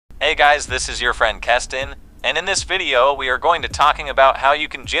Hey guys, this is your friend Keston, and in this video we are going to talking about how you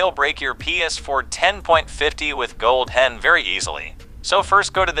can jailbreak your PS4 10.50 with GoldHEN very easily. So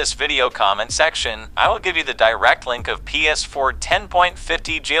first go to this video comment section. I will give you the direct link of PS4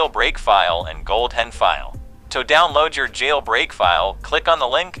 10.50 jailbreak file and GoldHEN file. To download your jailbreak file, click on the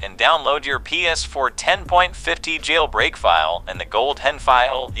link and download your PS4 10.50 jailbreak file and the GoldHEN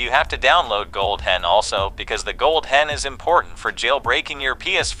file. You have to download GoldHEN also because the GoldHEN is important for jailbreaking your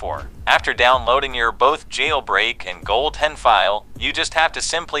PS4. After downloading your both jailbreak and GoldHEN file, you just have to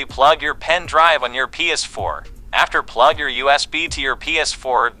simply plug your pen drive on your PS4. After plug your USB to your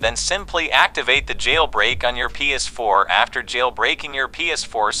PS4, then simply activate the jailbreak on your PS4. After jailbreaking your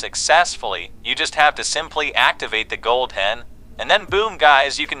PS4 successfully, you just have to simply activate the GoldHEN, and then boom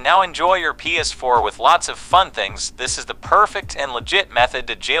guys, you can now enjoy your PS4 with lots of fun things. This is the perfect and legit method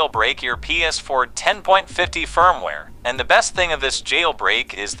to jailbreak your PS4 10.50 firmware. And the best thing of this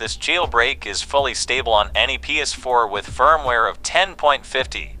jailbreak is fully stable on any PS4 with firmware of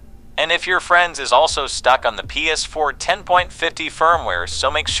 10.50. And if your friends is also stuck on the PS4 10.50 firmware,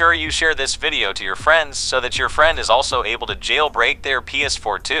 so make sure you share this video to your friends so that your friend is also able to jailbreak their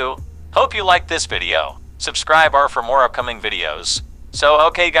PS4 too. Hope you liked this video. Subscribe for more upcoming videos. So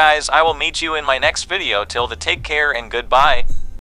okay guys, I will meet you in my next video. Till then, take care and goodbye.